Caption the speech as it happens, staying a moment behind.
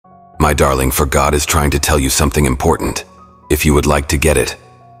My darling, for God is trying to tell you something important. If you would like to get it,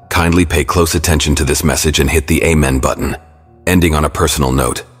 kindly pay close attention to this message and hit the Amen button, ending on a personal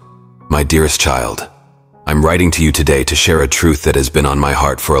note. My dearest child, I'm writing to you today to share a truth that has been on my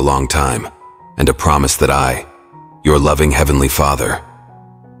heart for a long time, and a promise that I, your loving Heavenly Father,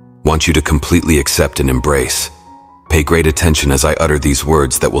 want you to completely accept and embrace. Pay great attention as I utter these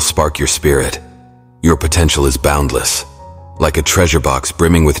words that will spark your spirit. Your potential is boundless, like a treasure box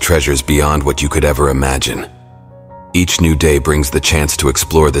brimming with treasures beyond what you could ever imagine. Each new day brings the chance to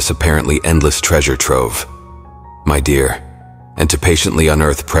explore this apparently endless treasure trove, my dear, and to patiently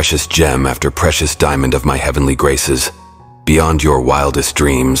unearth precious gem after precious diamond of my heavenly graces. Beyond your wildest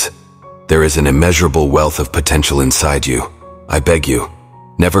dreams, there is an immeasurable wealth of potential inside you. I beg you,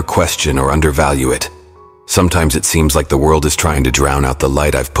 never question or undervalue it. Sometimes it seems like the world is trying to drown out the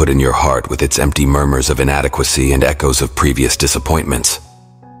light I've put in your heart with its empty murmurs of inadequacy and echoes of previous disappointments.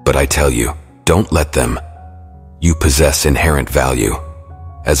 But I tell you, don't let them. You possess inherent value,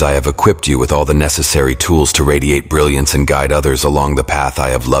 as I have equipped you with all the necessary tools to radiate brilliance and guide others along the path I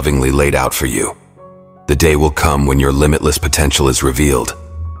have lovingly laid out for you. The day will come when your limitless potential is revealed,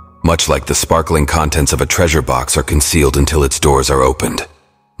 much like the sparkling contents of a treasure box are concealed until its doors are opened.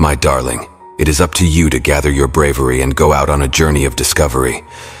 My darling, it is up to you to gather your bravery and go out on a journey of discovery,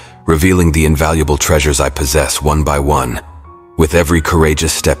 revealing the invaluable treasures I possess one by one. With every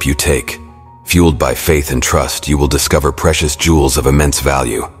courageous step you take, fueled by faith and trust, you will discover precious jewels of immense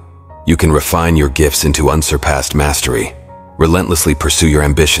value. You can refine your gifts into unsurpassed mastery, relentlessly pursue your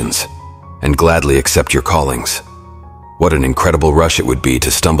ambitions, and gladly accept your callings. What an incredible rush it would be to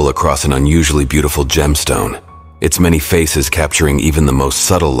stumble across an unusually beautiful gemstone, its many faces capturing even the most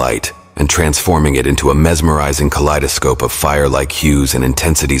subtle light and transforming it into a mesmerizing kaleidoscope of fire-like hues and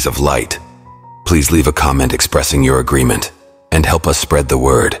intensities of light. Please leave a comment expressing your agreement and help us spread the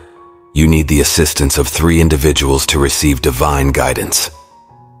word. You need the assistance of 3 individuals to receive divine guidance.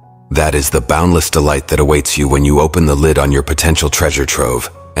 That is the boundless delight that awaits you when you open the lid on your potential treasure trove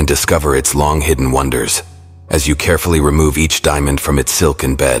and discover its long-hidden wonders. As you carefully remove each diamond from its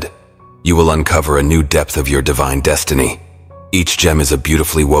silken bed, you will uncover a new depth of your divine destiny. Each gem is a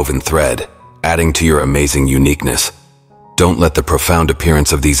beautifully woven thread, adding to your amazing uniqueness. Don't let the profound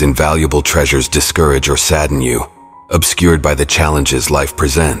appearance of these invaluable treasures discourage or sadden you, obscured by the challenges life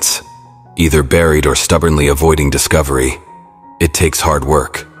presents. Either buried or stubbornly avoiding discovery, it takes hard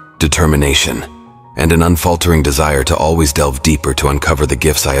work, determination, and an unfaltering desire to always delve deeper to uncover the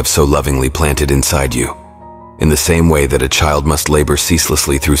gifts I have so lovingly planted inside you. In the same way that a child must labor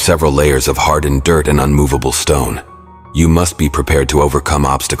ceaselessly through several layers of hardened dirt and unmovable stone, you must be prepared to overcome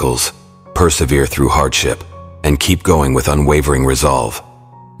obstacles, persevere through hardship, and keep going with unwavering resolve.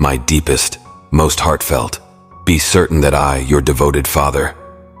 My deepest, most heartfelt, be certain that I, your devoted father,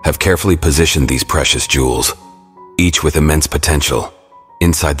 have carefully positioned these precious jewels, each with immense potential,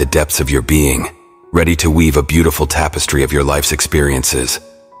 inside the depths of your being, ready to weave a beautiful tapestry of your life's experiences.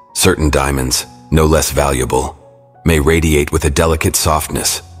 Certain diamonds, no less valuable, may radiate with a delicate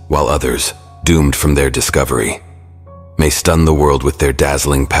softness, while others, doomed from their discovery, may stun the world with their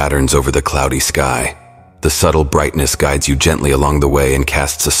dazzling patterns over the cloudy sky. The subtle brightness guides you gently along the way and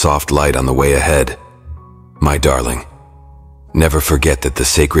casts a soft light on the way ahead. My darling, never forget that the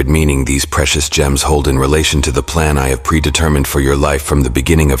sacred meaning these precious gems hold in relation to the plan I have predetermined for your life from the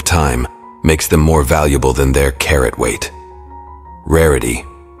beginning of time makes them more valuable than their carat weight. Rarity,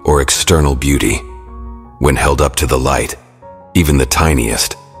 or external beauty, when held up to the light, even the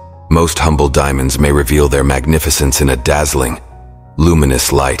tiniest, most humble diamonds may reveal their magnificence in a dazzling,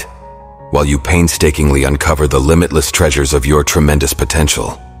 luminous light, while you painstakingly uncover the limitless treasures of your tremendous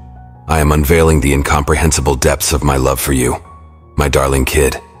potential. I am unveiling the incomprehensible depths of my love for you, my darling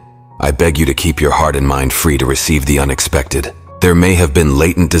kid. I beg you to keep your heart and mind free to receive the unexpected. There may have been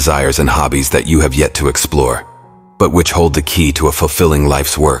latent desires and hobbies that you have yet to explore, but which hold the key to a fulfilling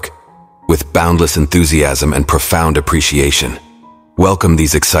life's work. With boundless enthusiasm and profound appreciation, welcome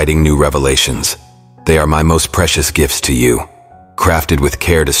these exciting new revelations. They are my most precious gifts to you, crafted with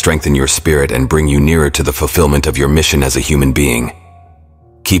care to strengthen your spirit and bring you nearer to the fulfillment of your mission as a human being.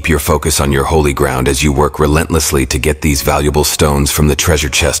 Keep your focus on your holy ground as you work relentlessly to get these valuable stones from the treasure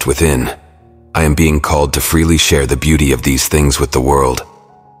chest within. I am being called to freely share the beauty of these things with the world.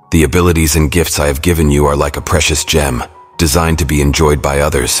 The abilities and gifts I have given you are like a precious gem, designed to be enjoyed by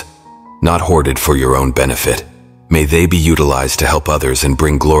others, not hoarded for your own benefit. May they be utilized to help others and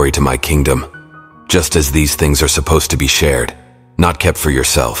bring glory to my kingdom, just as these things are supposed to be shared, not kept for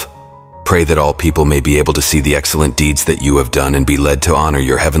yourself. Pray that all people may be able to see the excellent deeds that you have done and be led to honor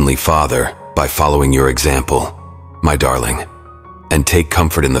your Heavenly Father by following your example. My darling, and take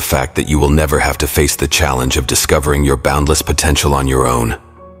comfort in the fact that you will never have to face the challenge of discovering your boundless potential on your own.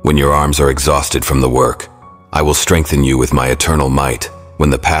 When your arms are exhausted from the work, I will strengthen you with my eternal might. When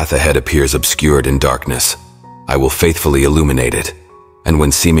the path ahead appears obscured in darkness, I will faithfully illuminate it. And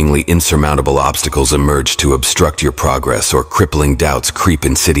when seemingly insurmountable obstacles emerge to obstruct your progress or crippling doubts creep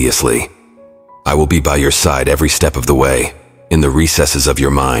insidiously, I will be by your side every step of the way, in the recesses of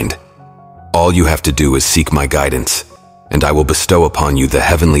your mind. All you have to do is seek my guidance, and I will bestow upon you the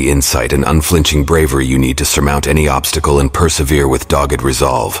heavenly insight and unflinching bravery you need to surmount any obstacle and persevere with dogged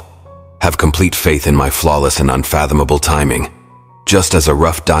resolve. Have complete faith in my flawless and unfathomable timing. Just as a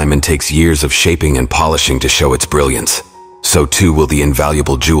rough diamond takes years of shaping and polishing to show its brilliance, so too will the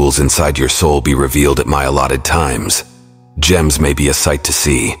invaluable jewels inside your soul be revealed at my allotted times. Gems may be a sight to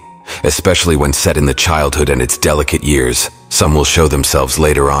see, especially when set in the childhood and its delicate years. Some will show themselves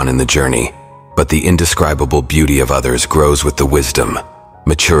later on in the journey, but the indescribable beauty of others grows with the wisdom,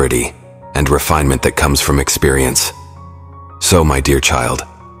 maturity, and refinement that comes from experience. So, my dear child,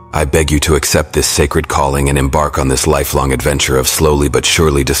 I beg you to accept this sacred calling and embark on this lifelong adventure of slowly but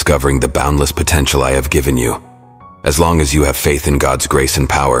surely discovering the boundless potential I have given you. As long as you have faith in God's grace and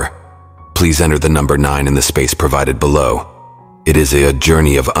power, please enter the number 9 in the space provided below. It is a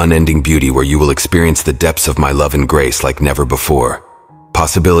journey of unending beauty where you will experience the depths of my love and grace like never before.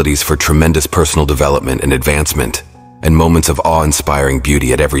 Possibilities for tremendous personal development and advancement, and moments of awe-inspiring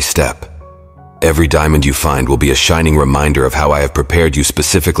beauty at every step. Every diamond you find will be a shining reminder of how I have prepared you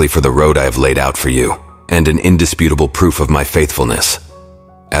specifically for the road I have laid out for you, and an indisputable proof of my faithfulness.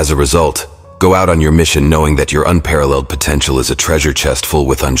 As a result, go out on your mission knowing that your unparalleled potential is a treasure chest full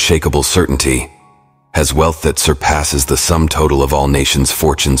with unshakable certainty, has wealth that surpasses the sum total of all nations'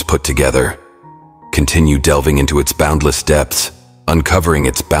 fortunes put together. Continue delving into its boundless depths, uncovering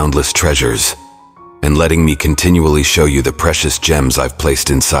its boundless treasures, and letting me continually show you the precious gems I've placed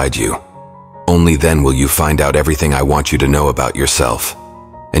inside you. Only then will you find out everything I want you to know about yourself,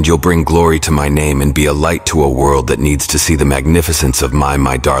 and you'll bring glory to my name and be a light to a world that needs to see the magnificence of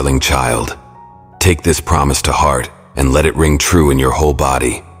my darling child. Take this promise to heart and let it ring true in your whole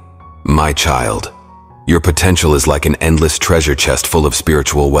body. My child, your potential is like an endless treasure chest full of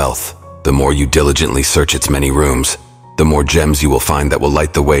spiritual wealth. The more you diligently search its many rooms, the more gems you will find that will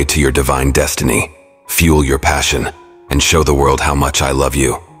light the way to your divine destiny, fuel your passion, and show the world how much I love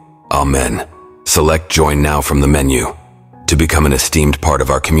you. Amen. Select Join Now from the menu to become an esteemed part of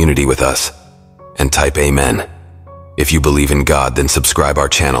our community with us, and type Amen. If you believe in God, then subscribe our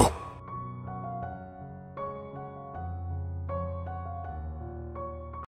channel